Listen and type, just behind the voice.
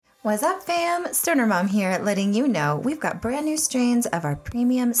What's up, fam? Stoner Mom here, letting you know we've got brand new strains of our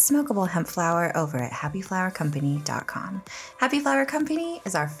premium smokable hemp flower over at happyflowercompany.com. Happy Flower Company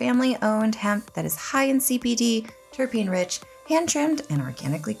is our family-owned hemp that is high in CBD, terpene-rich, hand-trimmed, and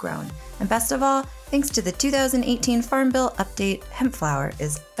organically grown. And best of all, thanks to the 2018 Farm Bill update, hemp flower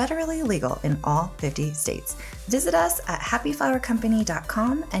is federally legal in all 50 states. Visit us at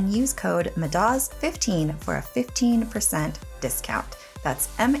happyflowercompany.com and use code MADAS15 for a 15% discount. That's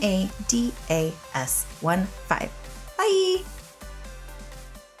MADAS15. Bye!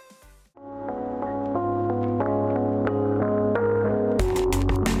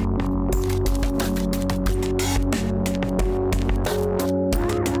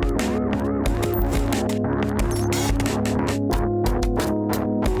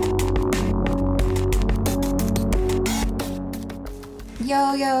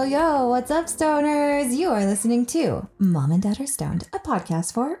 Yo, what's up, stoners? You are listening to Mom and Dad Are Stoned, a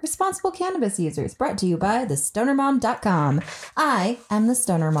podcast for responsible cannabis users, brought to you by thestonermom.com. I am the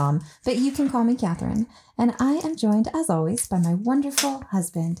Stoner Mom, but you can call me Catherine, and I am joined, as always, by my wonderful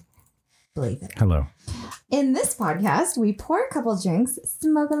husband, Blaven. Hello. In this podcast, we pour a couple drinks,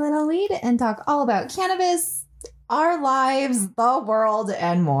 smoke a little weed, and talk all about cannabis, our lives, the world,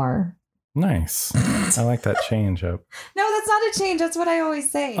 and more. Nice. I like that change up. No, that's not a change. That's what I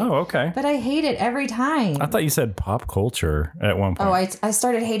always say. Oh, okay. But I hate it every time. I thought you said pop culture at one point. Oh, I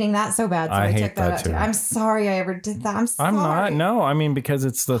started hating that so bad, so I took that out too. I'm sorry I ever did that. I'm sorry. I'm not. No, I mean, because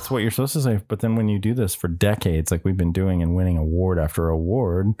that's what you're supposed to say. But then when you do this for decades, like we've been doing and winning award after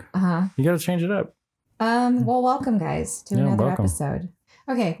award, you got to change it up. Well, welcome, guys, to another episode.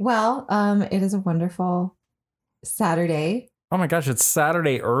 Okay, well, it is a wonderful Saturday. Oh my gosh, it's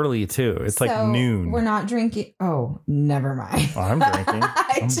Saturday early too. It's like noon. We're not drinking. Oh, never mind. Oh, I'm drinking.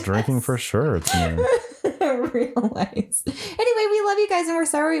 I'm drinking for sure. It's noon. Realize. Anyway, we love you guys, and we're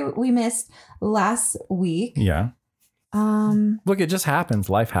sorry we missed last week. Yeah. Look, it just happens.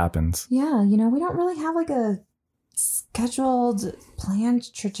 Life happens. Yeah, we don't really have like a scheduled,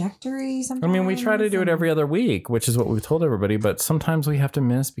 planned trajectory. Sometimes. I mean, we try to do it every other week, which is what we've told everybody. But sometimes we have to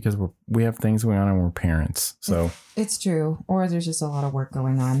miss because we have things going on and we're parents. So it's true, or there's just a lot of work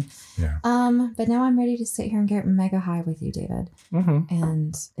going on. Yeah. But now I'm ready to sit here and get mega high with you, David,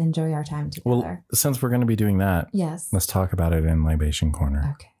 and enjoy our time together. Well, since we're going to be doing that, yes, let's talk about it in Libation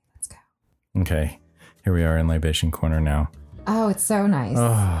Corner. Okay, let's go. Okay, here we are in Libation Corner now. Oh, it's so nice.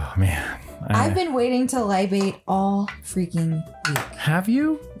 Oh man. I've been waiting to libate all freaking week. Have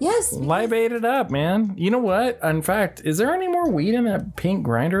you? Yes. Libate it up, man. You know what? In fact, is there any more weed in that pink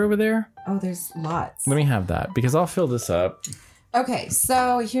grinder over there? Oh, there's lots. Let me have that because I'll fill this up. Okay,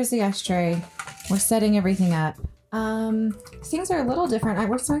 so here's the ashtray. We're setting everything up. Things are a little different.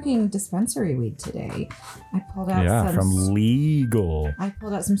 We're smoking dispensary weed today. I pulled out from Legal. I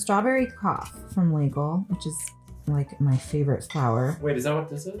pulled out some strawberry cough from Legal, which is like my favorite flower. Wait, is that what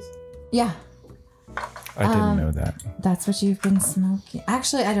this is? Yeah. I didn't know that. That's what you've been smoking.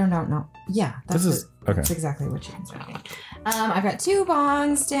 Actually, I don't know. No. Yeah. Okay. That's exactly what you've been smoking. I've got 2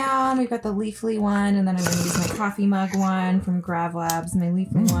 bongs down. We've got the Leafly one, and then I'm going to use my coffee mug one from Grav Labs. My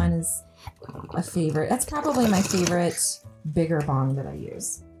Leafly one is a favorite. That's probably my favorite bigger bong that I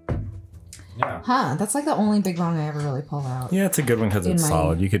use. Yeah. That's like the only big bong I ever really pull out. Yeah, it's a good one because it's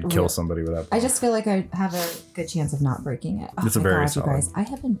solid. You could kill somebody with that. I just feel like I have a good chance of not breaking it. It's a very solid. You guys, I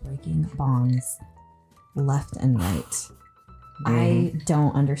have been breaking bongs left and right. I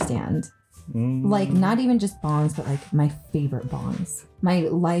don't understand. Like, not even just bongs, but like my favorite bongs. My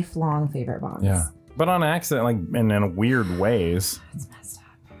lifelong favorite bongs. Yeah. But on accident, like, and in weird ways. It's messed up.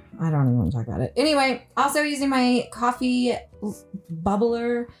 I don't even want to talk about it. Anyway, also using my coffee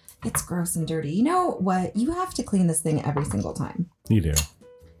bubbler. It's gross and dirty. You know what? You have to clean this thing every single time. You do.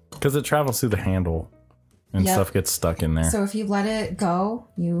 Because it travels through the handle and stuff gets stuck in there. So if you let it go,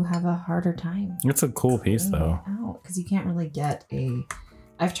 you have a harder time. It's a cool piece, though. Because you can't really get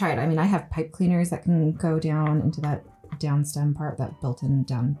I've tried. I mean, I have pipe cleaners that can go down into that down stem part, that built-in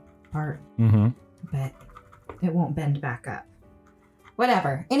down part. But it won't bend back up.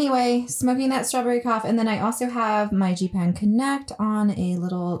 Whatever. Anyway, smoking that strawberry cough. And then I also have my G-Pan Connect on a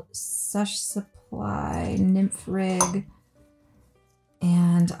little Sush Supply nymph rig.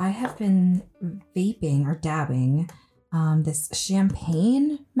 And I have been vaping or dabbing this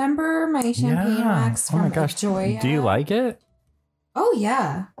champagne. Remember my champagne wax from Joy? Do you like it? Oh,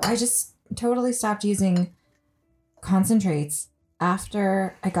 yeah. I just totally stopped using concentrates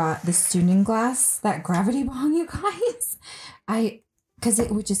after I got the Stunion glass, that gravity bong, you guys. Because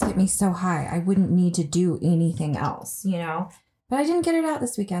it would just get me so high. I wouldn't need to do anything else, But I didn't get it out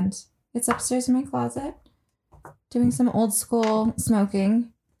this weekend. It's upstairs in my closet. Doing some old school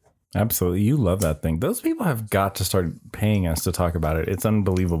smoking. Absolutely. You love that thing. Those people have got to start paying us to talk about it. It's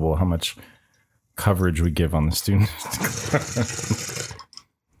unbelievable how much coverage we give on the students.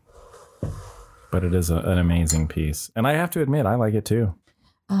 But it is an amazing piece. And I have to admit, I like it too.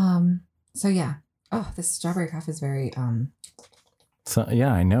 So yeah. Oh, this strawberry coffee is very So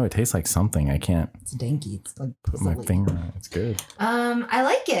yeah, I know it tastes like something. I can't. It's danky. It's like put my finger on it. It's good. I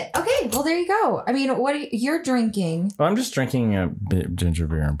like it. Okay, well there you go. I mean, what you're drinking? Well, I'm just drinking a bit ginger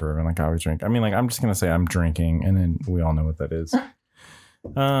beer and bourbon, like I always drink. I mean, like I'm just gonna say I'm drinking, and then we all know what that is.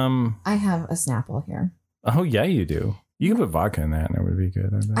 I have a Snapple here. Oh yeah, you do. You can put vodka in that, and it would be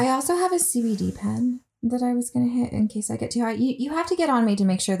good. I also have a CBD pen that I was gonna hit in case I get too high. You have to get on me to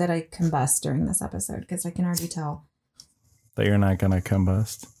make sure that I combust during this episode because I can already tell that you're not gonna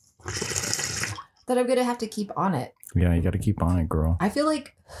combust. That I'm gonna have to keep on it. Yeah, you got to keep on it, girl. I feel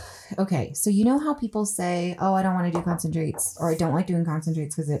like, okay, so you know how people say, "Oh, I don't want to do concentrates," or "I don't like doing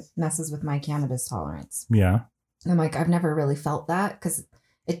concentrates because it messes with my cannabis tolerance." Yeah. I'm like, I've never really felt that because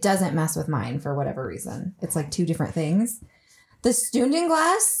it doesn't mess with mine for whatever reason. It's like two different things. The Stündchen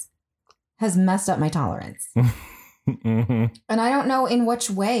glass has messed up my tolerance. Mm-hmm. And I don't know in which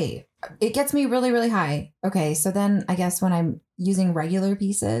way. It gets me really, really high. Okay, so then I guess when I'm using regular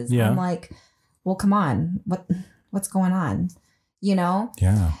pieces, I'm like, well, come on. What's going on? You know?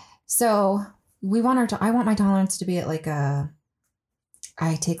 Yeah. So I want my tolerance to be at like I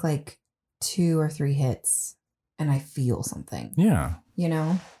take like 2 or 3 hits and I feel something. Yeah. You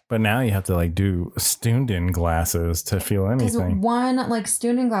know? But now you have to like do Stündchen glasses to feel anything. Because one like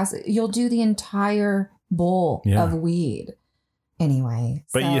Stündchen glass, you'll do the entire bowl of weed. Anyway.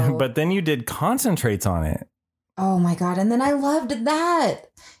 But then you did concentrates on it. Oh my God. And then I loved that.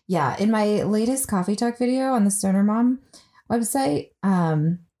 Yeah. In my latest Coffee Talk video on the Stoner Mom website,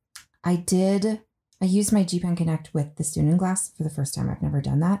 I used my G-Pen Connect with the Stündchen glass for the first time. I've never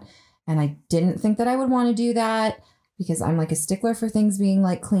done that. And I didn't think that I would want to do that because I'm like a stickler for things being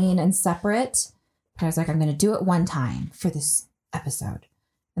like clean and separate. But I was like, I'm going to do it one time for this episode.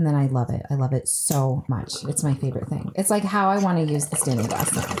 And then I love it. I love it so much. It's my favorite thing. It's like how I want to use the Stündchen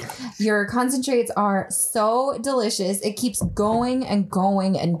glass now. Your concentrates are so delicious. It keeps going and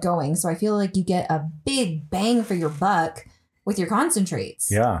going and going. So I feel like you get a big bang for your buck with your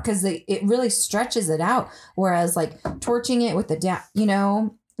concentrates. Yeah. Because it really stretches it out. Whereas like torching it with the dab,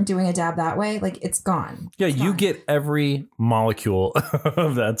 doing a dab that way, like it's gone. Yeah, it's you gone. get every molecule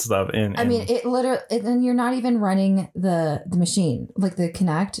of that stuff in. I mean, it literally, and you're not even running the machine, like the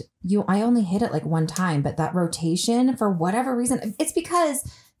Connect. I only hit it like one time, but that rotation for whatever reason, it's because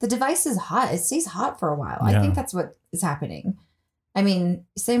the device is hot. It stays hot for a while. Yeah. I think that's what is happening. I mean,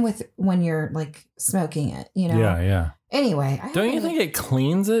 same with when you're like smoking it, Yeah. Anyway. Don't you think it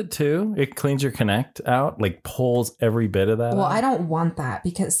cleans it too? It cleans your Connect out, like pulls every bit of that out? I don't want that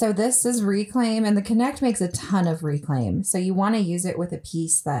because this is Reclaim and the Connect makes a ton of Reclaim. So you want to use it with a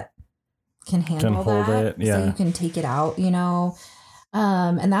piece that can handle that. So you can take it out,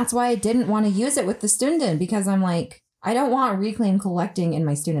 and that's why I didn't want to use it with the Stündchen because I'm like, I don't want Reclaim collecting in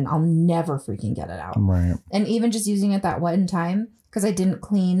my Stündchen. I'll never freaking get it out. Right. And even just using it that one time, because I didn't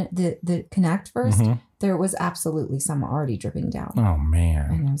clean the Connect first, there was absolutely some already dripping down. Oh, man.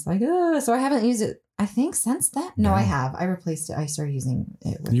 And I was like, so I haven't used it, I think, since then. No, I have. I replaced it. I started using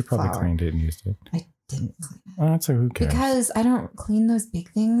it with You probably flour. cleaned it and used it. I didn't clean it. Oh, so who cares? Because I don't clean those big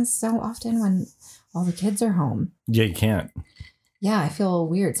things so often when all the kids are home. Yeah, you can't. Yeah, I feel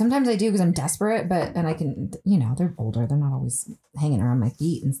weird. Sometimes I do because I'm desperate, and I can, they're older. They're not always hanging around my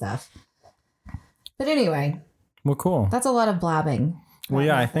feet and stuff. But anyway. Well, cool. That's a lot of blabbing. Well,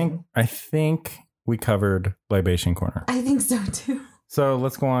 yeah, I think we covered Libation Corner. I think so too. So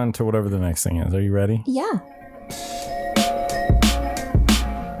let's go on to whatever the next thing is. Are you ready? Yeah.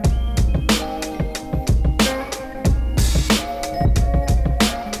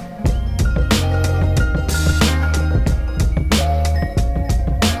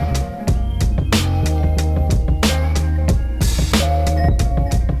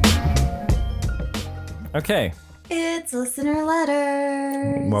 Okay. It's listener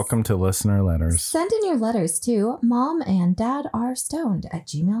letters. Welcome to listener letters. Send in your letters to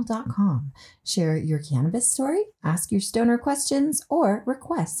momanddadarestoned@gmail.com. Share your cannabis story, ask your stoner questions, or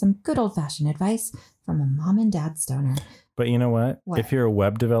request some good old-fashioned advice from a mom and dad stoner. But you know what? If you're a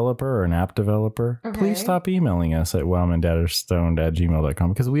web developer or an app developer, please stop emailing us at momanddadarestoned@gmail.com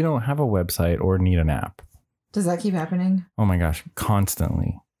because we don't have a website or need an app. Does that keep happening? Oh my gosh,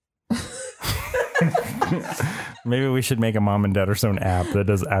 constantly. Maybe we should make a Mom and Dad Are Stoned app that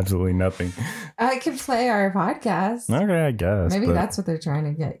does absolutely nothing. I could play our podcast. Okay, I guess. Maybe that's what they're trying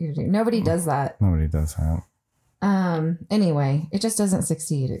to get you to do. Nobody does that. Nobody does that. Anyway, it just doesn't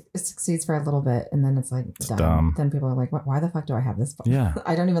succeed. It succeeds for a little bit and then it's like dumb. Then people are like, why the fuck do I have this? Yeah.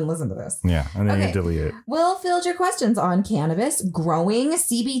 I don't even listen to this. Yeah. And then you delete it. We'll field your questions on cannabis, growing,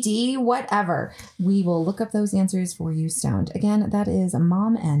 CBD, whatever. We will look up those answers for you, Stoned. Again, that is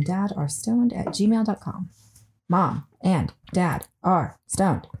momanddadarestoned@gmail.com. Mom and dad are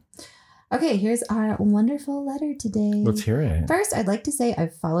stoned. Okay, here's our wonderful letter today. Let's hear it. First, I'd like to say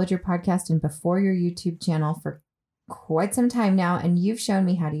I've followed your podcast and before your YouTube channel for quite some time now, and you've shown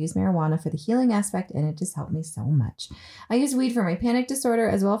me how to use marijuana for the healing aspect, and it just helped me so much. I use weed for my panic disorder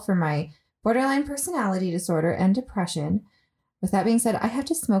as well for my borderline personality disorder and depression. With that being said, I have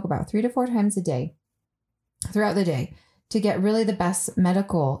to smoke about 3 to 4 times a day throughout the day to get really the best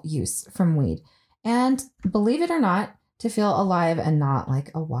medical use from weed. And believe it or not, to feel alive and not like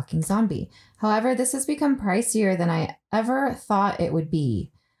a walking zombie. However, this has become pricier than I ever thought it would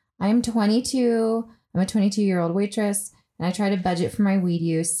be. I'm 22. I'm a 22-year-old waitress, and I try to budget for my weed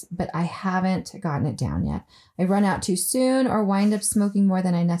use, but I haven't gotten it down yet. I run out too soon or wind up smoking more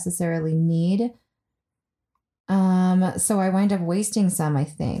than I necessarily need. So I wind up wasting some, I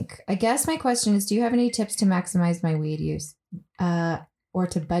think. I guess my question is, do you have any tips to maximize my weed use or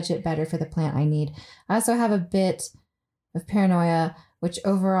to budget better for the plant I need? I also have a bit of paranoia, which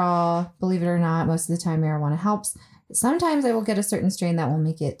overall, believe it or not, most of the time marijuana helps. Sometimes I will get a certain strain that will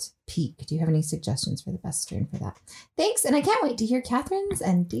make it peak. Do you have any suggestions for the best strain for that? Thanks, and I can't wait to hear Catherine's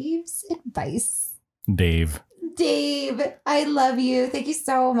and Dave's advice. Dave, I love you. Thank you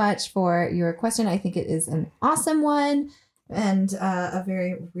so much for your question. I think it is an awesome one and a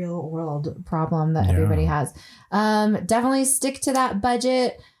very real world problem that everybody has. Definitely stick to that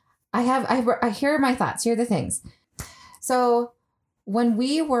budget. Here are my thoughts. Here are the things. So when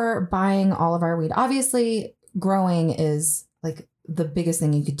we were buying all of our weed, obviously growing is like the biggest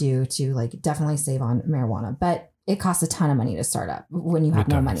thing you could do to like definitely save on marijuana, but it costs a ton of money to start up when you have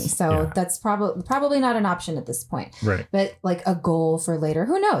no money. So that's probably not an option at this point. Right. But like a goal for later,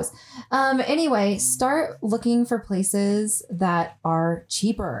 who knows? Anyway, start looking for places that are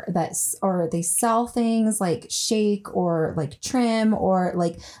cheaper or they sell things like shake or like trim or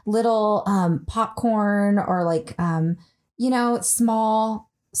like little popcorn or like,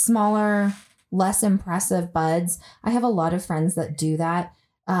 smaller, less impressive buds. I have a lot of friends that do that.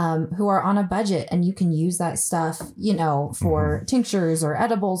 Who are on a budget, and you can use that stuff, for tinctures or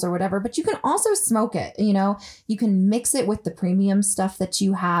edibles or whatever, but you can also smoke it, you can mix it with the premium stuff that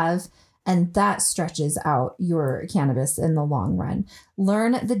you have, and that stretches out your cannabis in the long run.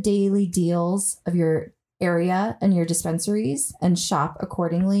 Learn the daily deals of your area and your dispensaries and shop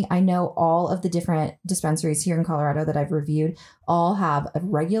accordingly. I know all of the different dispensaries here in Colorado that I've reviewed all have a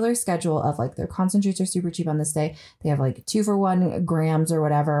regular schedule of like their concentrates are super cheap on this day. They have like 2 for $1 grams or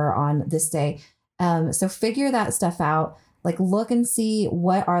whatever on this day. So figure that stuff out. Like look and see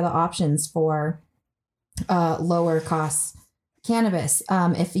what are the options for lower cost cannabis.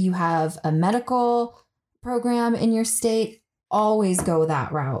 If you have a medical program in your state, always go that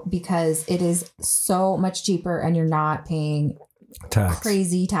route because it is so much cheaper and you're not paying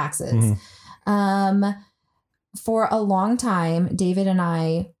crazy taxes. For a long time, David and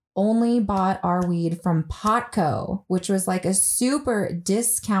I only bought our weed from Potco, which was like a super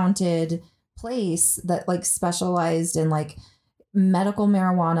discounted place that like specialized in like medical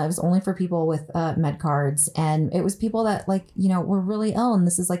marijuana. It was only for people with med cards, and it was people that like, were really ill and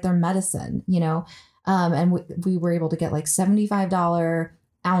this is like their medicine, and we were able to get like $75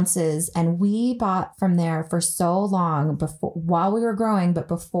 ounces, and we bought from there for so long while we were growing, but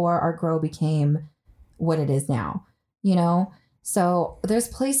before our grow became what it is now, so there's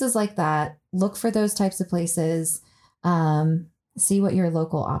places like that. Look for those types of places. See what your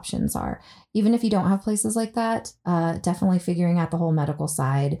local options are. Even if you don't have places like that, definitely figuring out the whole medical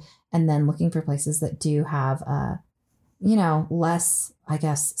side and then looking for places that do have less, I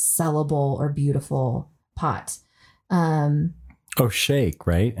guess, sellable or beautiful pot. Shake,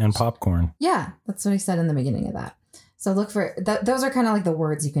 right? And popcorn. Yeah, that's what I said in the beginning of that. So look for those are kind of like the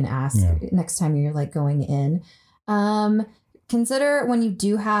words you can ask next time you're like going in. Consider when you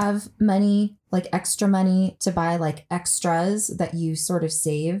do have money, like extra money to buy like extras that you sort of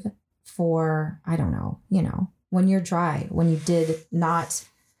save for, I don't know, when you're dry, when you did not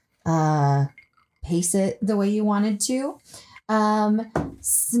pace it the way you wanted to.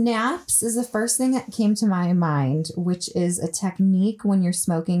 Snaps is the first thing that came to my mind, which is a technique when you're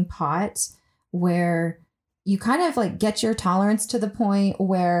smoking pot where you kind of like get your tolerance to the point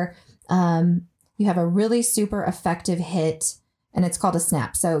where you have a really super effective hit, and it's called a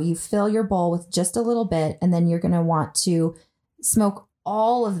snap. So you fill your bowl with just a little bit, and then you're going to want to smoke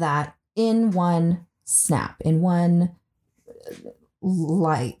all of that in one snap, in one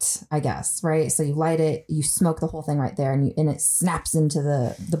light, I guess, right? So you light it, you smoke the whole thing right there, and it snaps into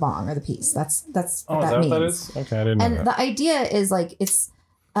the bong or the piece. That's what that means. That is? Okay, I didn't know that. The idea is like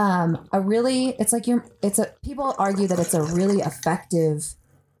people argue that it's a really effective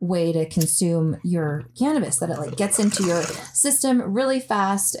way to consume your cannabis, that it like gets into your system really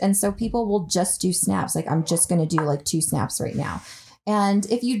fast, and so people will just do snaps. Like, I'm just going to do like 2 snaps right now. And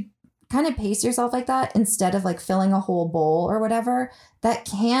if you kind of pace yourself like that instead of like filling a whole bowl or whatever, that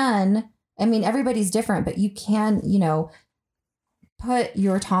can, I mean, everybody's different, but you can, put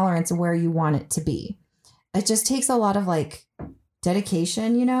your tolerance where you want it to be. It just takes a lot of like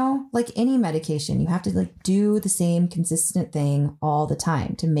dedication, like any medication. You have to like do the same consistent thing all the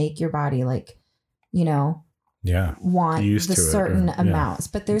time to make your body like, want the certain amounts.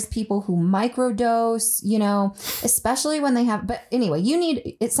 But there's people who microdose, especially when they have, but anyway,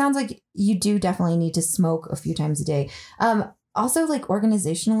 it sounds like you do definitely need to smoke a few times a day. Also like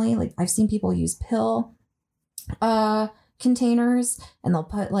organizationally, like I've seen people use pill containers, and they'll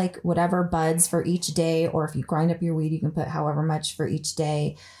put like whatever buds for each day, or if you grind up your weed, you can put however much for each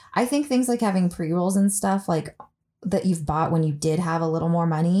day. I think things like having pre-rolls and stuff like that you've bought when you did have a little more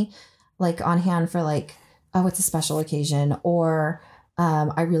money, like on hand for like, oh, it's a special occasion, or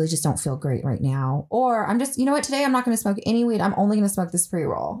I really just don't feel great right now, or I'm just, today I'm not going to smoke any weed. I'm only going to smoke this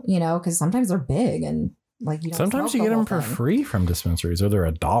pre-roll, because sometimes they're big and like you don't. Sometimes you get them for free from dispensaries, or they're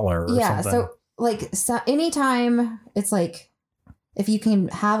 $1 or something. So like anytime it's like, if you can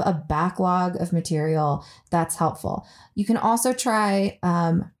have a backlog of material, that's helpful. You can also try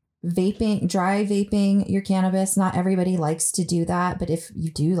dry vaping your cannabis. Not everybody likes to do that, but if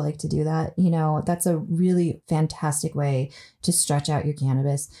you do like to do that, that's a really fantastic way to stretch out your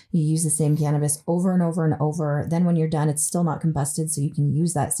cannabis. You use the same cannabis over and over and over. Then when you're done, it's still not combusted, so you can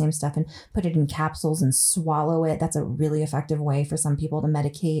use that same stuff and put it in capsules and swallow it. That's a really effective way for some people to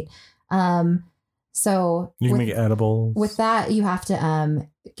medicate. So you can make edibles. With that, you have to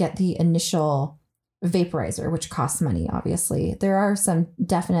get the initial vaporizer, which costs money, obviously. There are some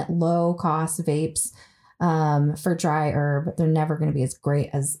definite low cost vapes for dry herb. They're never going to be as great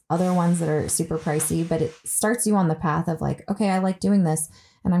as other ones that are super pricey, but it starts you on the path of like, okay, I like doing this,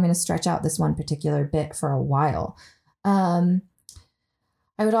 and I'm going to stretch out this one particular bit for a while. I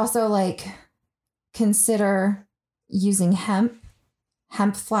would also like consider using hemp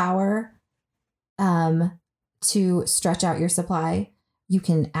flower to stretch out your supply. You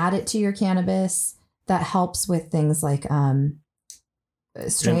can add it to your cannabis. That helps with things like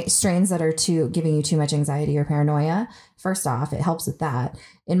strains that are giving you too much anxiety or paranoia. First off, it helps with that,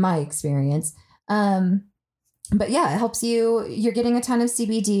 in my experience. But yeah, it helps you. You're getting a ton of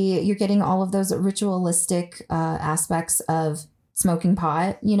CBD. You're getting all of those ritualistic aspects of smoking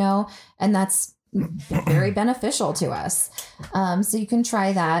pot, and that's very beneficial to us. So you can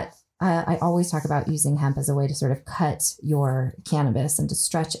try that. I always talk about using hemp as a way to sort of cut your cannabis and to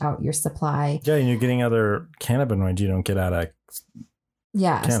stretch out your supply. Yeah, and you're getting other cannabinoids you don't get out of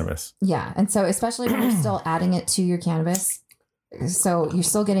cannabis. Yeah, and so especially when you're still adding it to your cannabis, so you're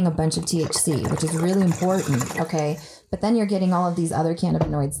still getting a bunch of THC, which is really important, okay? But then you're getting all of these other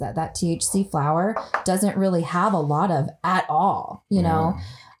cannabinoids that THC flower doesn't really have a lot of at all, know?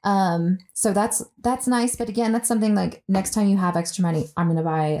 So that's nice. But again, that's something like next time you have extra money, I'm going to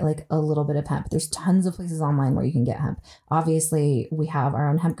buy like a little bit of hemp. There's tons of places online where you can get hemp. Obviously we have our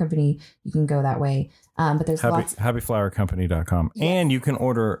own hemp company. You can go that way. But there's happyflowercompany.com. Yes. And you can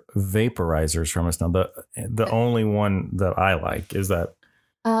order vaporizers from us. Now the only one that I like is that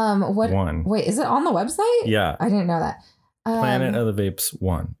one. Wait, is it on the website? Yeah. I didn't know that. Planet of the Vapes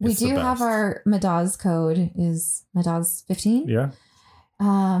 1. We do have our Madaz code is Madaz 15. Yeah.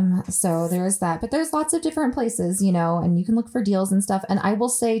 So there's that, but there's lots of different places, and you can look for deals and stuff. And I will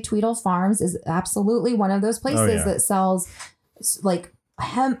say Tweedle Farms is absolutely one of those places that sells like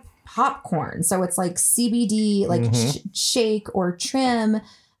hemp popcorn. So it's like CBD, like shake or trim,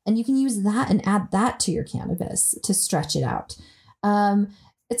 and you can use that and add that to your cannabis to stretch it out.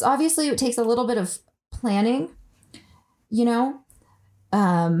 It takes a little bit of planning,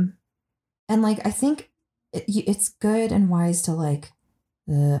 and like, I think it's good and wise to like,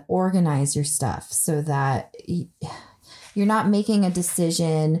 organize your stuff so that you're not making a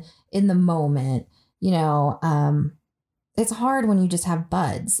decision in the moment. It's hard when you just have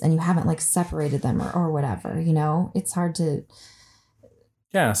buds and you haven't like separated them or whatever, it's hard to.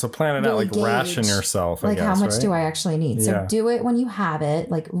 Yeah. So plan it really out, like ration yourself. Like, how much do I actually need? So do it when you have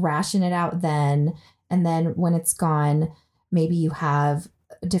it, like ration it out then. And then when it's gone, maybe you have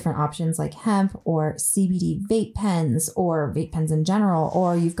different options like hemp or CBD vape pens or vape pens in general,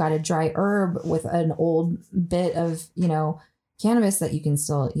 or you've got a dry herb with an old bit of, cannabis that you can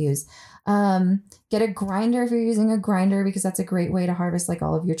still use. Get a grinder if you're using a grinder, because that's a great way to harvest like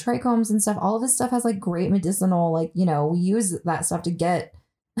all of your trichomes and stuff. All of this stuff has like great medicinal, like, we use that stuff to get,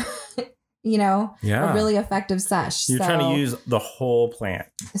 a really effective sesh. You're trying to use the whole plant.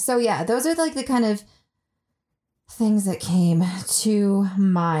 So yeah, those are like the kind of things that came to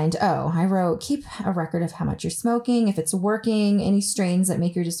mind. Oh, I wrote, keep a record of how much you're smoking, if it's working, any strains that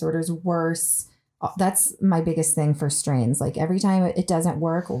make your disorders worse. That's my biggest thing for strains. Like every time it doesn't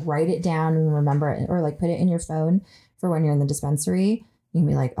work, write it down and remember it, or like put it in your phone for when you're in the dispensary. You can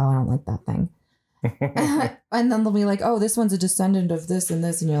be like, oh, I don't like that thing. And then they'll be like, oh, this one's a descendant of this and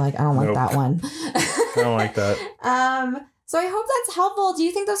this. And you're like, I don't like that one. I don't like that. So I hope that's helpful. Do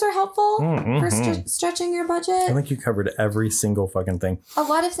you think those are helpful for stretching your budget? I think you covered every single fucking thing. A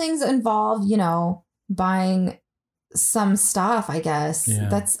lot of things involve, buying some stuff, I guess. Yeah.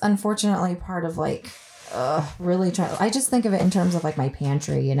 That's unfortunately part of like really try. I just think of it in terms of like my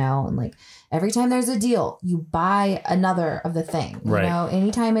pantry, and like every time there's a deal, you buy another of the thing.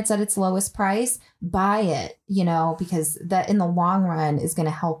 Anytime it's at its lowest price, buy it, because that in the long run is going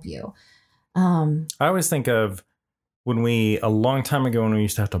to help you. I always think of a long time ago when we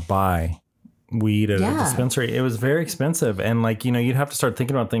used to have to buy weed at a dispensary, it was very expensive. And like, you'd have to start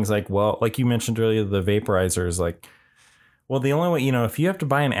thinking about things like, well, like you mentioned earlier, the vaporizers, like, well, the only way, if you have to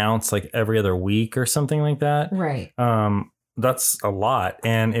buy an ounce like every other week or something like that, right? That's a lot.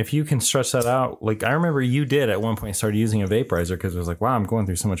 And if you can stretch that out, like I remember you did at one point started using a vaporizer because it was like, wow, I'm going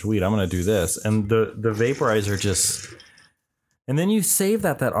through so much weed, I'm going to do this. And the vaporizer just, and then you save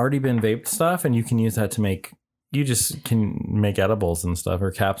that already been vaped stuff, and you can use that to make, you just can make edibles and stuff,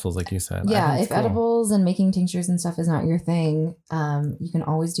 or capsules, like you said. Yeah, if cool. Edibles and making tinctures and stuff is not your thing, you can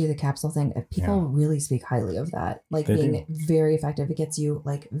always do the capsule thing. People really speak highly of that, like they being very effective. It gets you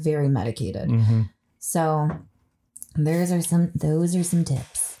like very medicated. Mm-hmm. So those are some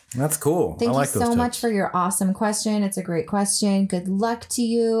tips. That's cool. Thank you so much for your awesome question. It's a great question. Good luck to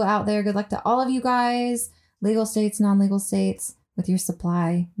you out there. Good luck to all of you guys, legal states, non-legal states, with your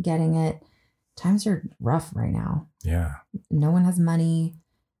supply, getting it. Times are rough right now. Yeah. No one has money.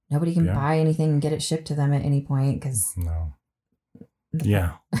 Nobody can buy anything and get it shipped to them at any point because. No.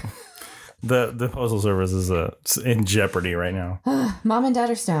 Yeah. The postal service is in jeopardy right now. Mom and Dad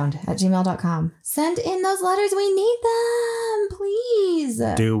are stoned at gmail.com. Send in those letters. We need them. Please.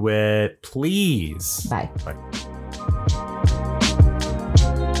 Do it. Please. Bye. Bye.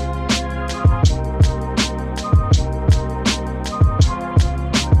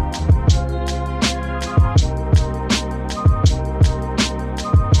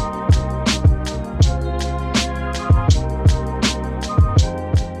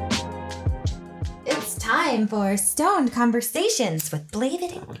 For Stoned Conversations with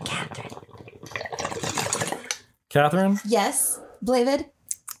Blavid and Catherine. Catherine? Yes, Blavid?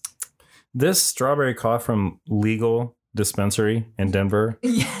 This strawberry cough from Legal Dispensary in Denver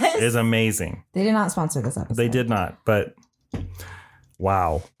is amazing. They did not sponsor this episode. They did not, but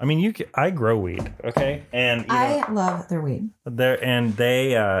wow. I mean, I grow weed, okay? And I love their weed.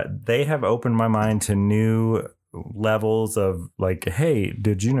 They have opened my mind to new levels of like, hey,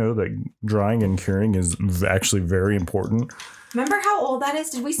 did you know that drying and curing is actually very important? Remember how old that is?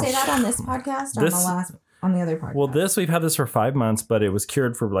 Did we say that on this podcast or on the other podcast? Well, we've had this for 5 months, but it was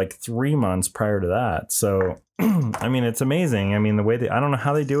cured for like 3 months prior to that. So, I mean, it's amazing. I mean, the way I don't know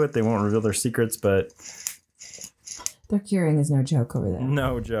how they do it. They won't reveal their secrets, but their curing is no joke over there.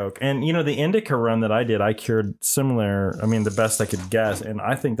 No joke. And, the indica run that I did, I cured similar, the best I could guess. And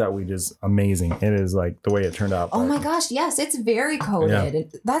I think that weed is amazing. It is like the way it turned out. Oh my gosh. Yes. It's very coated.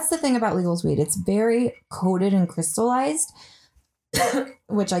 Yeah. That's the thing about Legal's weed. It's very coated and crystallized,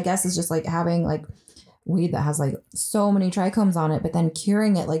 which I guess is just like having like weed that has like so many trichomes on it, but then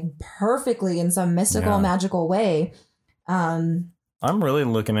curing it like perfectly in some mystical, magical way. I'm really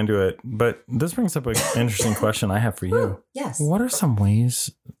looking into it, but this brings up an interesting question I have for you. Yes. What are some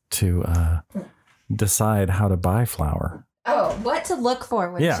ways to decide how to buy flower? Oh, what to look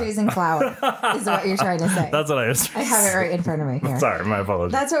for when choosing flower is what you're trying to say. That's what I was I have it right in front of me here. Sorry, my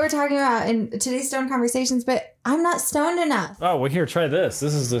apologies. That's what we're talking about in today's Stoned Conversations, but I'm not stoned enough. Oh, well, here, try this.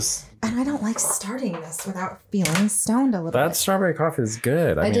 This is this. And I don't like starting this without feeling stoned a little bit. That strawberry coffee is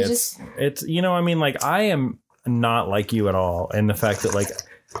good. I mean, it's like I am not like you at all, and the fact that like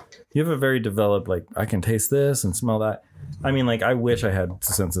you have a very developed like I can taste this and smell that. I mean, like I wish I had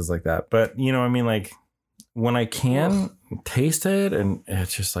senses like that, but like when I can, taste it, and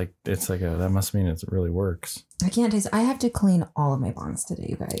it's just like that must mean it really works. I can't taste. I have to clean all of my bongs today,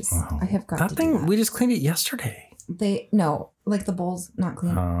 you guys. Oh. I have got that to thing. do that. We just cleaned it yesterday. Like the bowl's not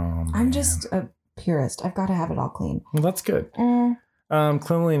clean. Oh, I'm just a purist. I've got to have it all clean. Well, that's good.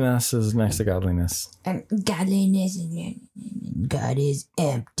 Cleanliness is next to godliness. And godliness, God is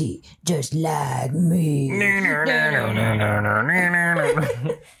empty, just like me.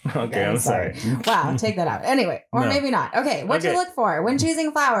 Okay, I'm sorry. Wow, take that out. Anyway, or maybe not. Okay, what to look for when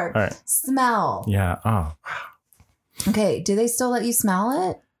choosing flour? All right. Smell. Yeah. Oh. Okay, do they still let you smell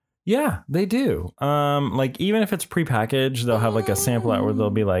it? Yeah, they do. Like even if it's prepackaged, they'll have like a sample out where they'll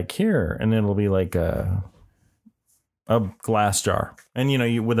be like here, and it'll be like a glass jar, and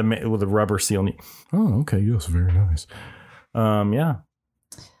you with a rubber seal. Oh, okay, yes, very nice. Yeah.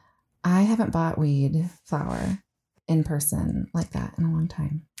 I haven't bought weed flour in person like that in a long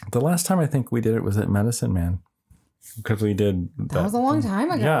time. The last time I think we did it was at Medicine Man, because we did that was a long time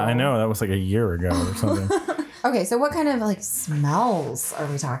ago. Yeah, I know, that was like a year ago or something. Okay, so what kind of like smells are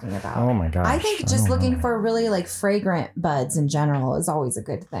we talking about? Oh my gosh. I think just looking for really like fragrant buds in general is always a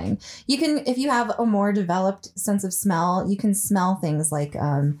good thing. You can, if you have a more developed sense of smell, you can smell things like,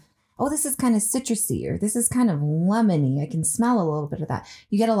 oh, this is kind of citrusy, or this is kind of lemony. I can smell a little bit of that.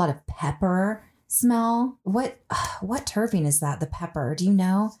 You get a lot of pepper smell. What terpene is that? The pepper? Do you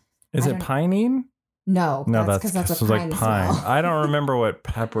know? Is it pinene? No, that's because that's a pine pine. smell. I don't remember what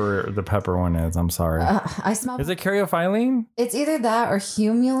the pepper one is. I'm sorry. I smell. Is it caryophyllene? It's either that or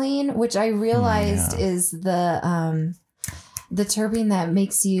humulene, which I realized is the terpene that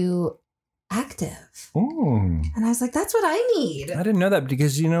makes you active. Ooh. And I was like, that's what I need. I didn't know that,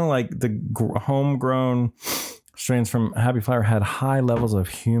 because like the homegrown strains from Happy Flower had high levels of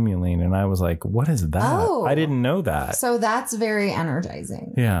humulene, and I was like, what is that? Oh. I didn't know that. So that's very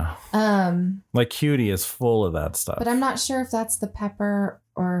energizing. Yeah. Like Cutie is full of that stuff. But I'm not sure if that's the pepper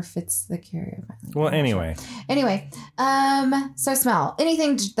or if it's the caryophyllene. Well, anyway. So smell.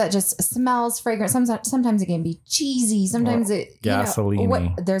 Anything that just smells fragrant. Sometimes it can be cheesy. Sometimes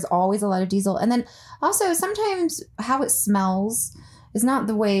gasoline-y. There's always a lot of diesel. And then also sometimes how it smells is not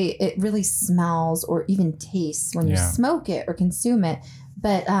the way it really smells or even tastes when you smoke it or consume it.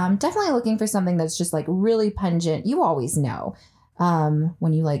 But definitely looking for something that's just like really pungent. You always know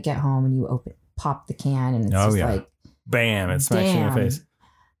when you like get home and you pop the can and it's like bam, it smacks you in the face.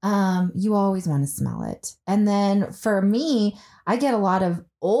 You always want to smell it. And then for me, I get a lot of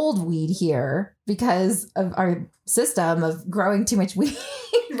old weed here because of our system of growing too much weed,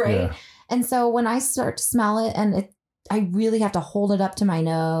 right? Yeah. And so when I start to smell it and I really have to hold it up to my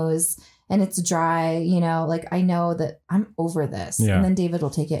nose and it's dry, like I know that I'm over this. Yeah. And then David will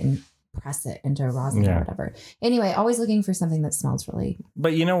take it and press it into a rosin or whatever. Anyway, always looking for something that smells really.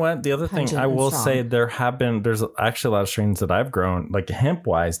 But you know what? The other thing I will say, there's actually a lot of strains that I've grown, like hemp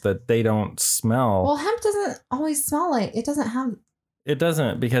wise, that they don't smell. Well, hemp doesn't always smell like it doesn't have. It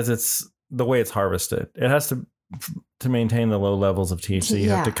doesn't, because it's the way it's harvested. It has to maintain the low levels of THC. You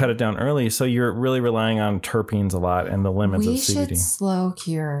have to cut it down early. So you're really relying on terpenes a lot and the limits of CBD. We should slow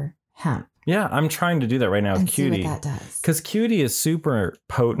cure hemp. Yeah, I'm trying to do that right now with Cutie. See what that does. Because Cutie is super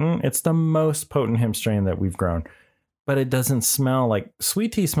potent. It's the most potent hemp strain that we've grown. But it doesn't smell like...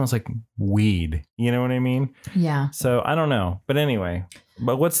 Sweet tea smells like weed. You know what I mean? Yeah. So I don't know. But anyway.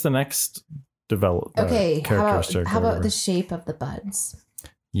 But what's the next characteristic? How about the shape of the buds?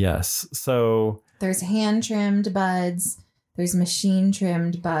 Yes. So... There's hand-trimmed buds. There's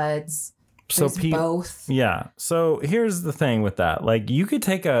machine-trimmed buds. So both. Yeah. So here's the thing with that. Like you could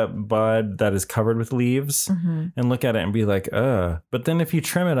take a bud that is covered with leaves and look at it and be like, but then if you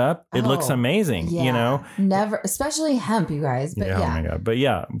trim it up, it looks amazing, Never, especially hemp, you guys. But Oh my God. But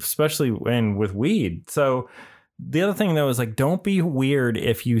yeah, especially with weed. So the other thing though is like, don't be weird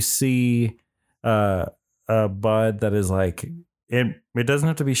if you see a bud that is like, it doesn't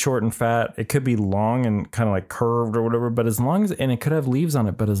have to be short and fat. It could be long and kind of like curved or whatever, but and it could have leaves on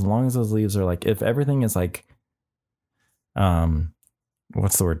it, but as long as those leaves are like, if everything is like,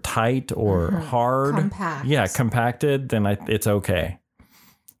 what's the word? Tight or hard. Compact. Yeah. Compacted, then it's okay.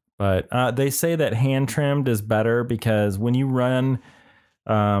 But they say that hand trimmed is better because when you run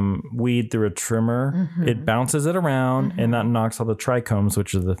weed through a trimmer, it bounces it around and that knocks all the trichomes,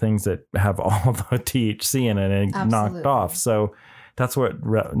 which are the things that have all the THC in it, and knocked off. So that's what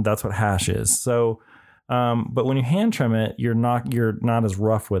hash is. So, but when you hand trim it, you're not as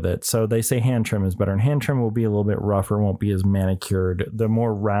rough with it. So they say hand trim is better, and hand trim will be a little bit rougher, won't be as manicured. The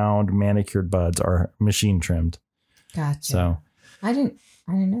more round manicured buds are machine trimmed. Gotcha. So I didn't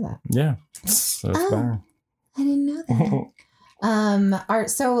know that. Yeah. So it's better. I didn't know that.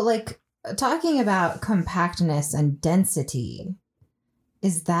 So like talking about compactness and density,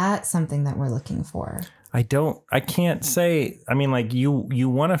 is that something that we're looking for? I can't say. I mean, like you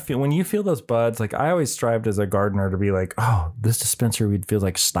want to feel, when you feel those buds, like I always strived as a gardener to be like, oh, this dispenser would feel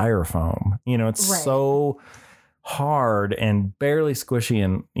like styrofoam. You know, it's so hard and barely squishy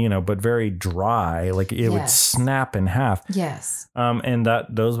and, you know, but very dry. Like it would snap in half. Yes. And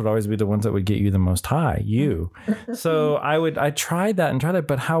those would always be the ones that would get you the most high, So I tried that,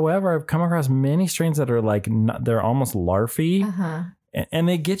 but however, I've come across many strains that are like, they're almost larvae and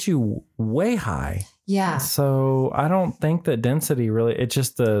they get you way high. Yeah. So I don't think that density really, it's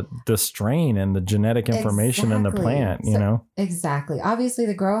just the strain and the genetic information in the plant, you know? Exactly. Obviously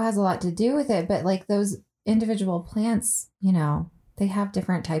the grow has a lot to do with it, but like those individual plants, you know, they have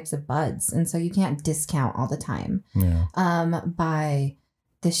different types of buds. And so you can't discount all the time by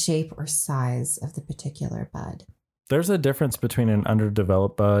the shape or size of the particular bud. There's a difference between an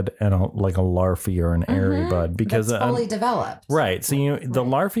underdeveloped bud and a larvae or an airy bud, because it's fully developed. Right. So the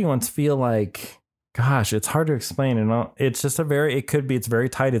larvae ones feel like, gosh, it's hard to explain. And it's just it's very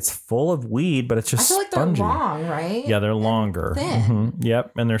tight. It's full of weed, but it's just I feel like spongy. they're long, right? Yeah, they're longer. Thin.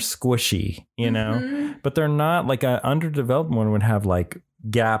 Yep. And they're squishy, you know, but they're not like an underdeveloped one would have like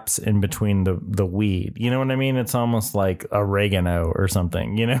gaps in between the weed. You know what I mean? It's almost like oregano or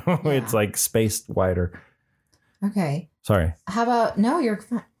something, you know, it's like spaced wider. Okay. Sorry. How about,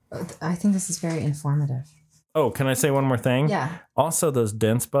 I think this is very informative. Oh, can I say one more thing? Yeah. Also, those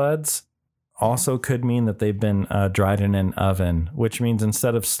dense buds also could mean that they've been dried in an oven, which means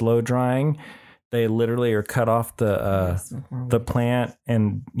instead of slow drying, they literally are cut off the plant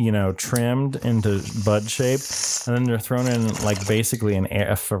and, you know, trimmed into bud shape. And then they're thrown in like basically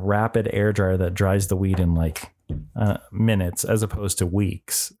a rapid air dryer that dries the weed in like minutes as opposed to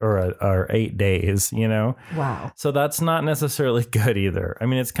weeks or 8 days, you know? Wow. So that's not necessarily good either. I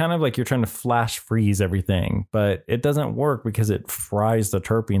mean, it's kind of like you're trying to flash freeze everything, but it doesn't work because it fries the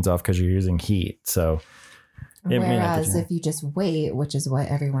terpenes off because you're using heat. So whereas if you just wait, which is what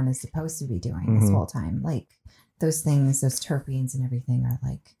everyone is supposed to be doing this whole time, like those things, those terpenes and everything are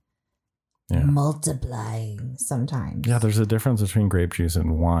like multiplying sometimes. Yeah, there's a difference between grape juice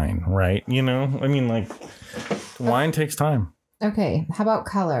and wine, right? You know, I mean, like wine takes time. Okay, how about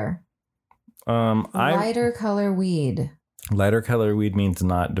color? Lighter color weed. Lighter color weed means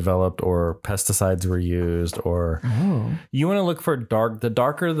not developed or pesticides were used, or you want to look for dark. The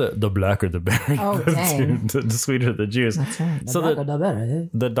darker the blacker the berry. Oh, dang. The sweeter the juice. That's right.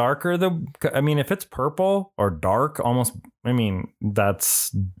 The darker if it's purple or dark, almost, I mean,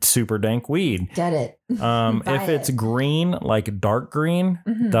 that's super dank weed. Get it. If it's green, like dark green,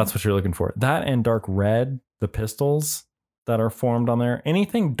 that's what you're looking for. That and dark red, the pistils that are formed on there.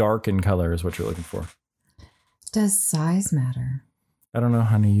 Anything dark in color is what you're looking for. Does size matter? I don't know,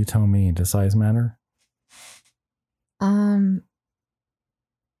 honey. You tell me. Does size matter? No,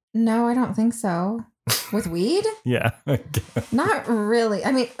 I don't think so. With weed? Yeah. Not really.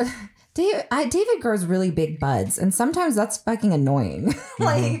 I mean, David grows really big buds, and sometimes that's fucking annoying.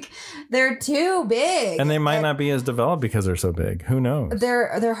 Like they're too big, and they might not be as developed because they're so big. Who knows?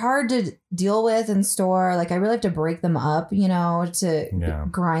 They're hard to deal with and store. Like I really have to break them up, you know, to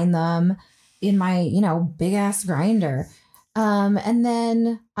grind them in my, you know, big ass grinder. And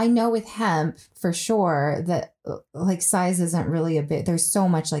then I know with hemp for sure that like size isn't really a bit, there's so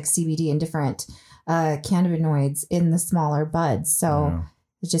much like CBD and different cannabinoids in the smaller buds. So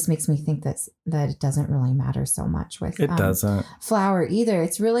it just makes me think that it doesn't really matter so much with flower either.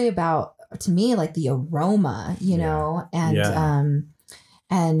 It's really about, to me, like the aroma, you know,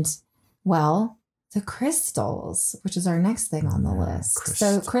 and well, the crystals, which is our next thing on the list.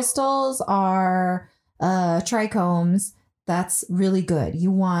 So crystals are trichomes. That's really good. You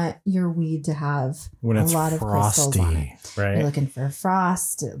want your weed to have when a it's lot frosty, of crystals on it. Right? You're looking for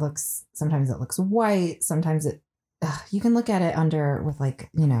frost. Sometimes it looks white. Sometimes you can look at it under with like,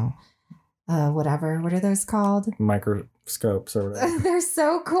 you know, whatever. What are those called? Microscopes or whatever. They're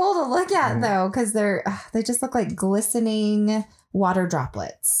so cool to look at though, because they just look like glistening water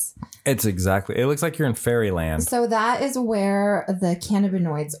droplets. It looks like you're in fairyland. So that is where the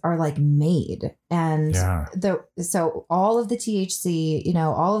cannabinoids are like made. And so all of the THC, you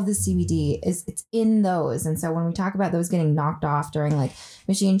know, all of the CBD it's in those. And so when we talk about those getting knocked off during like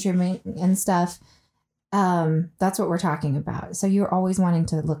machine trimming and stuff, that's what we're talking about. So you're always wanting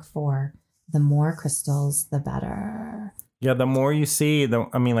to look for the more crystals, the better. Yeah, the more you see,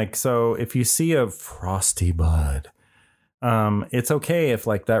 so if you see a frosty bud, it's okay if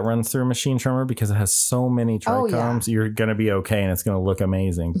like that runs through a machine trimmer because it has so many trichomes, you're going to be okay and it's going to look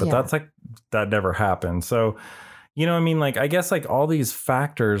amazing. But that's like, that never happened. So, you know, I mean, like, I guess like all these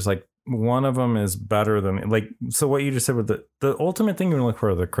factors, like one of them is better than like. So what you just said with the ultimate thing you want to look for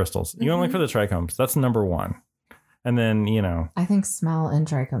are the crystals. You want to look for the trichomes. That's number one. And then, I think smell and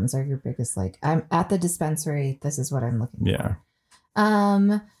trichomes are your biggest, like, I'm at the dispensary. This is what I'm looking for.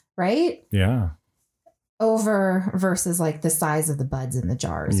 Right? Yeah. Over versus like the size of the buds in the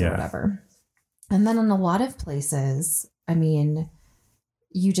jars or whatever. And then in a lot of places, I mean,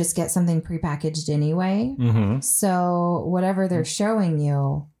 you just get something prepackaged anyway. Mm-hmm. So whatever they're showing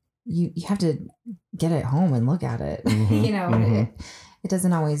you, you have to get it home and look at it. Mm-hmm. It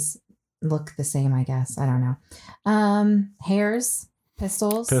doesn't always look the same, I guess. I don't know. Hairs,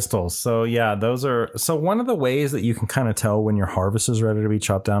 pistils. So yeah, those are, so one of the ways that you can kind of tell when your harvest is ready to be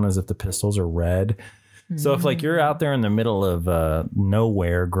chopped down is if the pistils are red. So if like you're out there in the middle of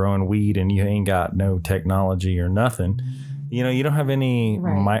nowhere growing weed and you ain't got no technology or nothing, you don't have any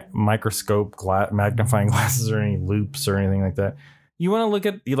microscope magnifying glasses or any loops or anything like that. You want to look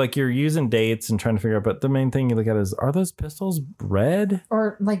at, like, you're using dates and trying to figure out, but the main thing you look at is, are those pistils red?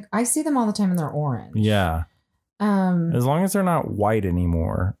 Or like, I see them all the time and they're orange. Yeah. As long as they're not white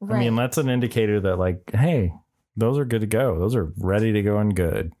anymore. Right. I mean, that's an indicator that like, hey, those are good to go. Those are ready to go and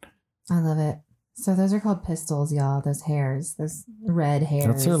good. I love it. So those are called pistils, y'all. Those hairs, those red hairs.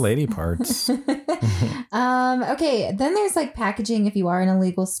 That's their lady parts. Okay. Then there's like packaging. If you are in a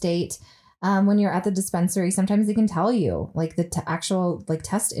legal state, when you're at the dispensary, sometimes they can tell you like the actual like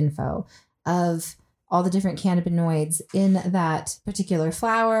test info of all the different cannabinoids in that particular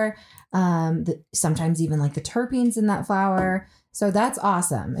flower. Sometimes even like the terpenes in that flower. So that's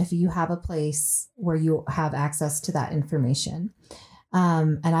awesome if you have a place where you have access to that information.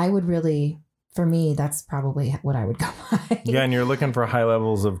 And I would really, for me, that's probably what I would go by. Yeah, and you're looking for high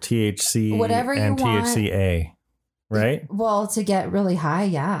levels of THC whatever you and want. THCA, right? Well, to get really high,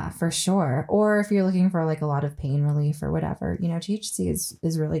 yeah, for sure. Or if you're looking for like a lot of pain relief or whatever, THC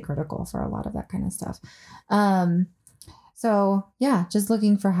is really critical for a lot of that kind of stuff. So yeah, just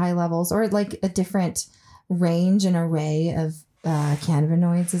looking for high levels or like a different range and array of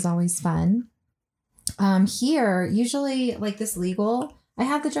cannabinoids is always fun. Here, usually like this legal, I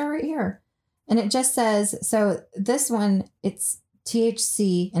have the jar right here. And it just says, so this one, it's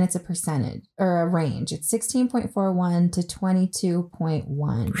THC and it's a percentage or a range. It's 16.41 to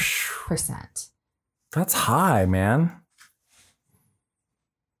 22.1%. That's high, man.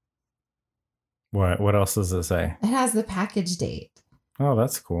 What else does it say? It has the package date. Oh,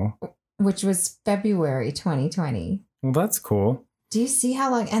 that's cool. Which was February 2020. Well, that's cool. Do you see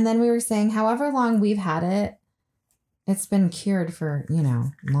how long? And then we were saying, however long we've had it, it's been cured for,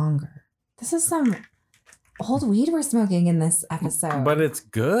 longer. This is some old weed we're smoking in this episode. But it's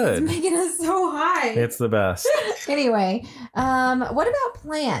good. It's making us so high. It's the best. Anyway, what about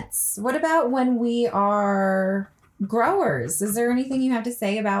plants? What about when we are growers? Is there anything you have to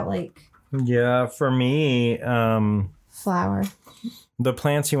say about like... Yeah, for me... flower. The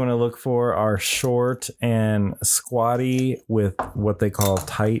plants you want to look for are short and squatty with what they call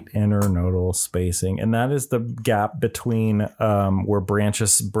tight internodal spacing. And that is the gap between where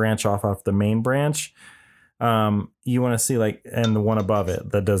branches branch off the main branch. You want to see and the one above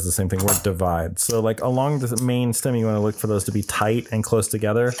it that does the same thing where it divides. So like along the main stem, you want to look for those to be tight and close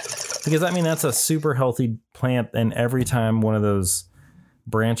together because that's a super healthy plant. And every time one of those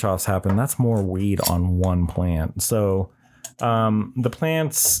branch offs happen, that's more weed on one plant. So the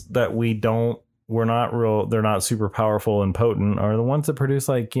plants that they're not super powerful and potent are the ones that produce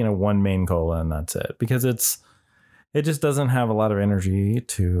one main cola and that's it, because it just doesn't have a lot of energy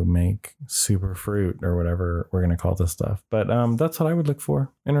to make super fruit or whatever we're going to call this stuff. But that's what I would look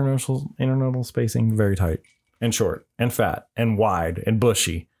for. Internodal spacing, very tight and short and fat and wide and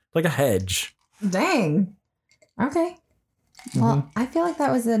bushy, like a hedge. Dang. Okay. Well, I feel like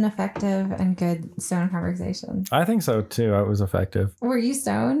that was an effective and good stone conversation. I think so, too. It was effective. Were you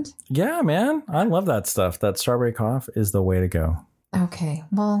stoned? Yeah, man. I love that stuff. That strawberry cough is the way to go. Okay.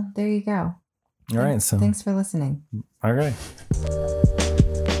 Well, there you go. All right. So thanks for listening. All right.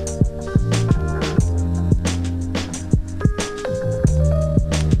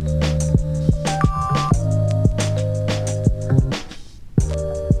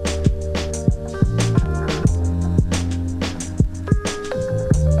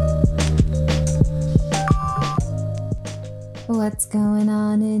 What's going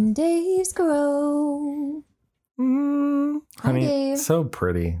on in Dave's grow? Honey, Hi, Dave. So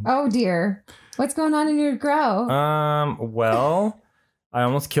pretty. Oh dear. What's going on in your grow? Well, I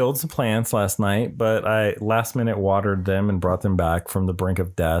almost killed some plants last night, but I last minute watered them and brought them back from the brink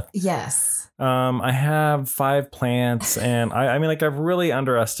of death. Yes. I have 5 plants, and I mean, like, I've really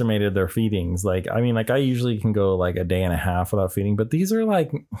underestimated their feedings. Like, I mean, like, I usually can go like a day and a half without feeding, but these are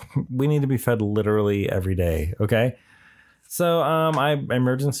like, we need to be fed literally every day. Okay. So, I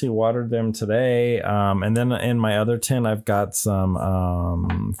emergency watered them today. And then in my other tin, I've got some,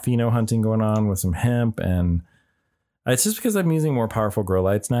 pheno hunting going on with some hemp, and it's just because I'm using more powerful grow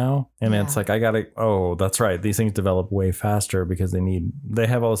lights now. And it's like, that's right. These things develop way faster because they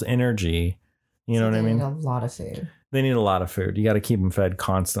have all this energy. You know what I mean? They need a lot of food. They need a lot of food. You got to keep them fed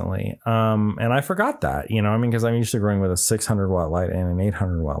constantly. And I forgot that, you know, I mean, because I'm used to growing with a 600 watt light and an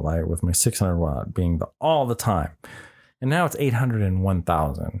 800 watt light, with my 600 watt being all the time. And now it's 800 and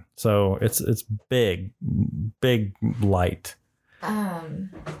 1000. So it's big light.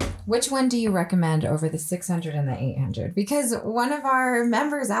 Which one do you recommend over the 600 and the 800? Because one of our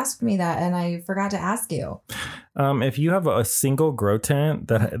members asked me that and I forgot to ask you. If you have a single grow tent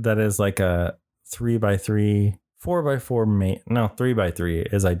that is like a 3x3, 4x4,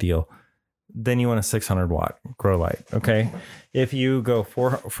 3x3 is ideal, then you want a 600 watt grow light. Okay. If you go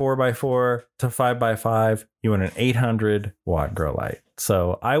 4x4 to 5x5, you want an 800 watt grow light.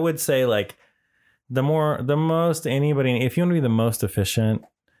 So I would say, like, if you want to be the most efficient,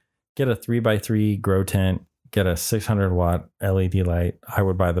 get a 3x3 grow tent, get a 600 watt LED light. I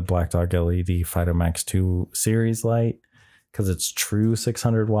would buy the Black Dog LED Phytomax 2 series light, because it's true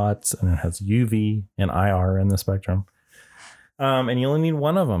 600 watts and it has UV and IR in the spectrum. And you only need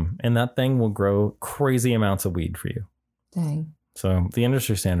one of them, and that thing will grow crazy amounts of weed for you. Dang. So the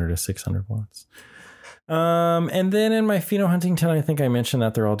industry standard is 600 watts. And then in my pheno hunting tent, I think I mentioned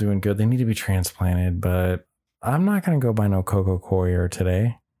that they're all doing good. They need to be transplanted, but I'm not going to go buy no Coco Coir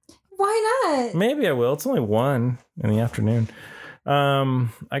today. Why not? Maybe I will. It's only 1 in the afternoon.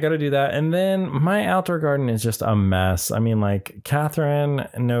 I got to do that. And then my outdoor garden is just a mess. I mean, like, Catherine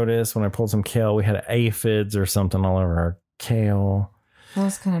noticed when I pulled some kale, we had aphids or something all over our kale. That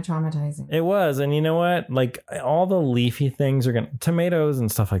was kind of traumatizing. It was. And you know what? Like, all the leafy things tomatoes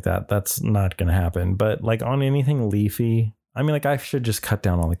and stuff like that, that's not going to happen. But like on anything leafy, I mean, like, I should just cut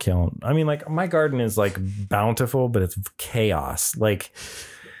down all the kale. I mean, like, my garden is like bountiful, but it's chaos. Like,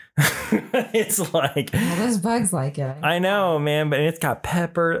 it's like, well, those bugs like it. I know, man, but it's got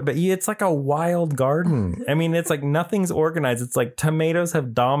pepper, but it's like a wild garden. I mean, it's like nothing's organized. It's like tomatoes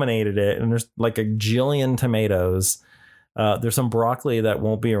have dominated it, and there's like a jillion tomatoes. There's some broccoli that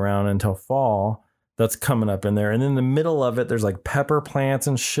won't be around until fall that's coming up in there. And in the middle of it, there's like pepper plants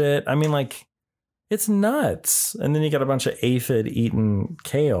and shit. I mean, like, it's nuts. And then you got a bunch of aphid eating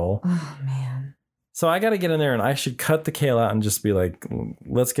kale. Oh, man. So I got to get in there, and I should cut the kale out and just be like,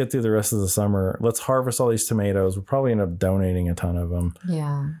 let's get through the rest of the summer. Let's harvest all these tomatoes. We'll probably end up donating a ton of them.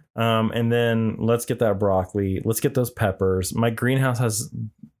 Yeah. And then let's get that broccoli. Let's get those peppers. My greenhouse has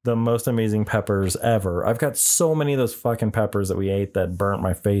the most amazing peppers ever. I've got so many of those fucking peppers that we ate that burnt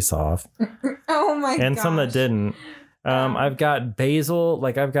my face off. Oh my god. And some that didn't. I've got basil.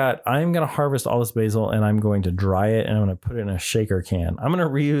 Like, I'm going to harvest all this basil, and I'm going to dry it, and I'm going to put it in a shaker can. I'm going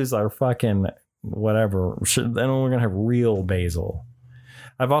to reuse our fucking whatever. Then we're going to have real basil.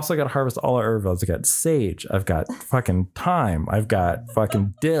 I've also got to harvest all our herbs. I've got sage. I've got fucking thyme. I've got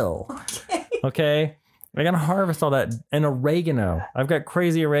fucking dill. Okay. I got to harvest all that, and oregano. I've got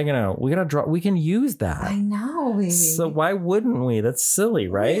crazy oregano. We can use that. I know, baby. So why wouldn't we? That's silly,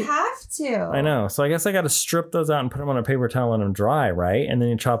 right? We have to. I know. So I guess I got to strip those out and put them on a paper towel and let them dry, right? And then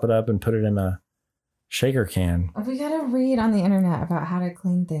you chop it up and put it in a shaker can. We got to read on the internet about how to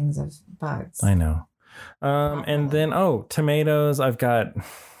clean things of bugs. I know. And then, tomatoes. I've got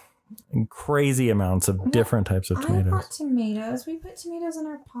crazy amounts of different types of tomatoes. I want tomatoes. We put tomatoes in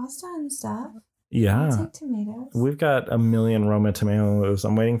our pasta and stuff. Yeah. I'll take tomatoes. We've got a million Roma tomatoes.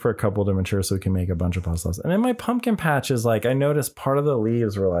 I'm waiting for a couple to mature so we can make a bunch of pastas. And then my pumpkin patch is like, I noticed part of the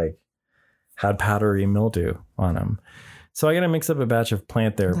leaves were like, had powdery mildew on them. So I got to mix up a batch of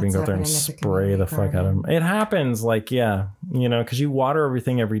plant therapy and go there and spray the fuck out of them. It happens, like, yeah, you know, because you water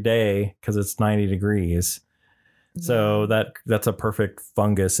everything every day because it's 90 degrees. Yeah. So that's a perfect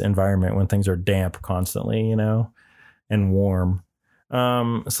fungus environment when things are damp constantly, you know, and warm.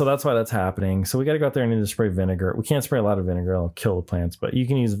 So that's why that's happening. So we got to go out there and need to spray vinegar. We can't spray a lot of vinegar. It'll kill the plants, but you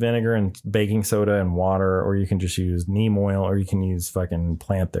can use vinegar and baking soda and water, or you can just use neem oil, or you can use fucking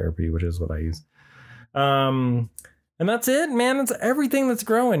plant therapy, which is what I use. And that's it, man. That's everything that's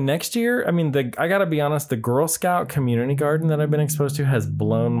growing next year. I mean, I got to be honest, the Girl Scout community garden that I've been exposed to has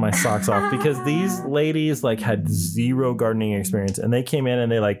blown my socks off, because these ladies like had zero gardening experience, and they came in and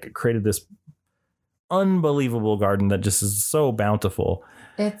they like created this unbelievable garden that just is so bountiful.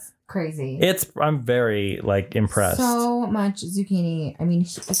 It's crazy. I'm very like impressed. So much zucchini. I mean,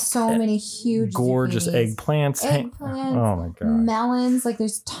 so many huge gorgeous zucchinis. eggplants. Oh my god. Melons. Like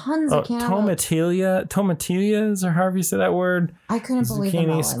there's tons of cantaloupes. Tomatillas, or however you say that word. I couldn't believe the zucchini,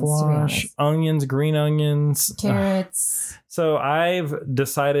 melons, squash, onions, green onions, carrots. So I've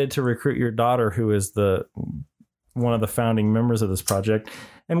decided to recruit your daughter, who is one of the founding members of this project.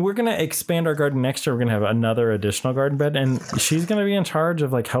 And we're going to expand our garden next year. We're going to have another additional garden bed. And she's going to be in charge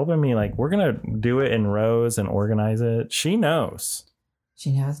of like helping me. Like we're going to do it in rows and organize it. She knows.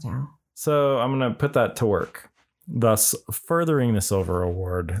 She knows now. So I'm going to put that to work, thus furthering the silver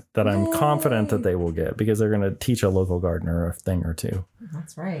award that I'm confident that they will get, because they're going to teach a local gardener a thing or two.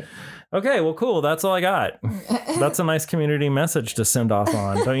 That's right. Okay, well, cool. That's all I got. That's a nice community message to send off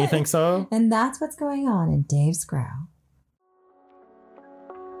on. Don't you think so? And that's what's going on in Dave's Grow.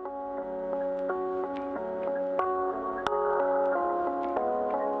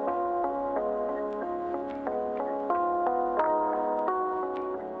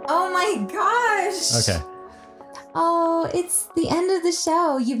 Oh my gosh. Okay. Oh, it's the end of the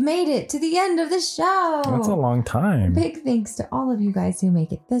show. You've made it to the end of the show. That's a long time. Big thanks to all of you guys who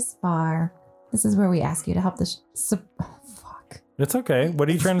make it this far. This is where we ask you to help the fuck. It's okay. What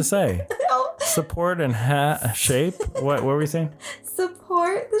are you trying to say? Support and shape? What were we saying?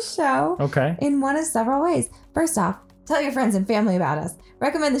 Support the show. Okay. In one of several ways. First off, tell your friends and family about us.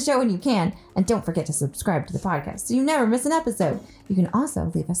 Recommend the show when you can. And don't forget to subscribe to the podcast so you never miss an episode. You can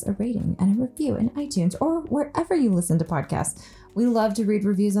also leave us a rating and a review in iTunes or wherever you listen to podcasts. We love to read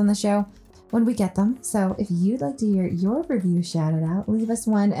reviews on the show when we get them. So if you'd like to hear your review shouted out, leave us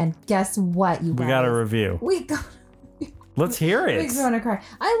one. And guess what, you guys? We got a review. Let's hear it. Makes me want to cry.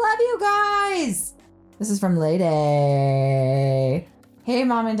 I love you guys. This is from Lady. Hey,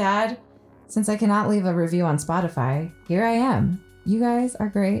 Mom and Dad. Since I cannot leave a review on Spotify, here I am. You guys are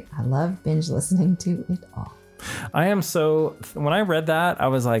great. I love binge listening to it all. I am so... When I read that, I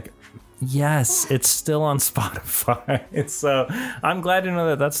was like, yes, it's still on Spotify. So I'm glad to know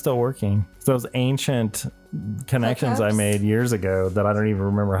that that's still working. Those ancient connections I made years ago that I don't even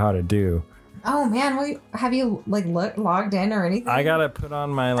remember how to do. Oh man, well, have you like logged in or anything? I gotta put on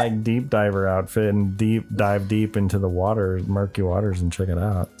my like deep diver outfit and dive deep into the waters, murky waters, and check it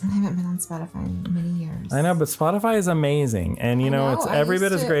out. I haven't been on Spotify in many years. I know, but Spotify is amazing, and you know it's every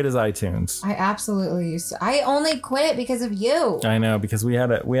bit as great as iTunes. I absolutely used to. I only quit it because of you. I know, because we had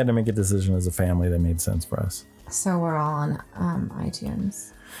to make a decision as a family that made sense for us. So we're all on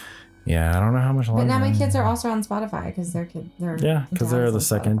iTunes. Yeah, I don't know how much longer. But now my kids are also on Spotify because they're because they're the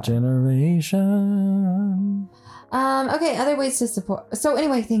second generation. Okay, other ways to support. So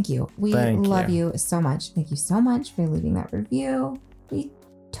anyway, thank you. We love you so much. Thank you so much for leaving that review. We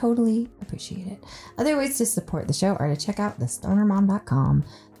totally appreciate it. Other ways to support the show are to check out thestonermom.com.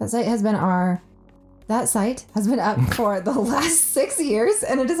 That site has been up for the last 6 years,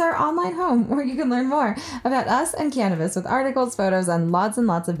 and it is our online home where you can learn more about us and cannabis with articles, photos, and lots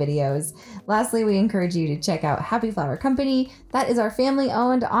of videos. Lastly, we encourage you to check out Happy Flower Company. That is our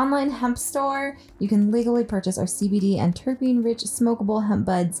family-owned online hemp store. You can legally purchase our CBD and terpene-rich smokable hemp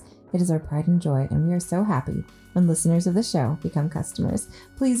buds. It is our pride and joy, and we are so happy when listeners of the show become customers.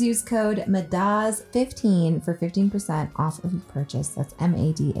 Please use code MADAS15 for 15% off of your purchase. That's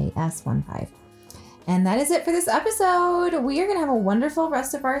MADAS15. And that is it for this episode. We are going to have a wonderful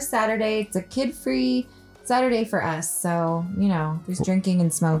rest of our Saturday. It's a kid-free Saturday for us. So, you know, there's drinking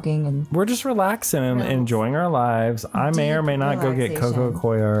and smoking. And we're just relaxing and enjoying our lives. I may or may not go get Coco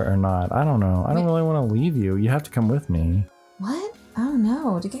Coir or not. I don't know. I don't really want to leave you. You have to come with me. What? Oh,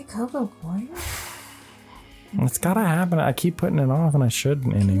 no. To get Coco Coir? It's got to happen. I keep putting it off and I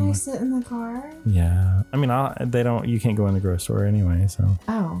shouldn't anymore. Can I sit in the car? Yeah. I mean, you can't go in the grocery store anyway, so.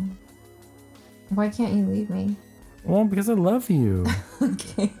 Oh. Why can't you leave me? Well, because I love you.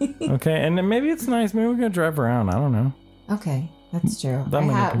 Okay. Okay, and then maybe it's nice. Maybe we're going to drive around. I don't know. Okay, that's true.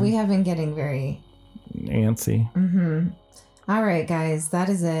 We have been getting very... antsy. Mm-hmm. All right, guys, that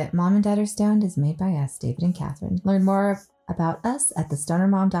is it. Mom and Dad Are Stoned is made by us, David and Catherine. Learn more about us at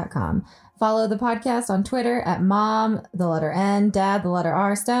thestonermom.com. Follow the podcast on Twitter at mom, the letter N, dad, the letter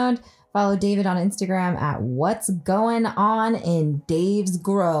R, stoned. Follow David on Instagram at What's Going On in Dave's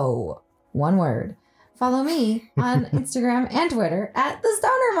Grow. One word. Follow me on Instagram and Twitter at The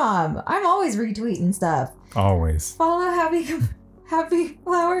Stoner Mom. I'm always retweeting stuff. Always. Follow Happy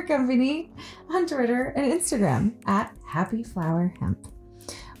Flower Company on Twitter and Instagram at Happy Flower Hemp.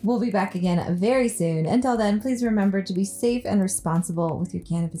 We'll be back again very soon. Until then, please remember to be safe and responsible with your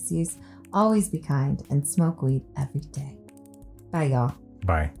cannabis use. Always be kind and smoke weed every day. Bye, y'all.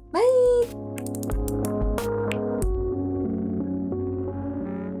 Bye. Bye.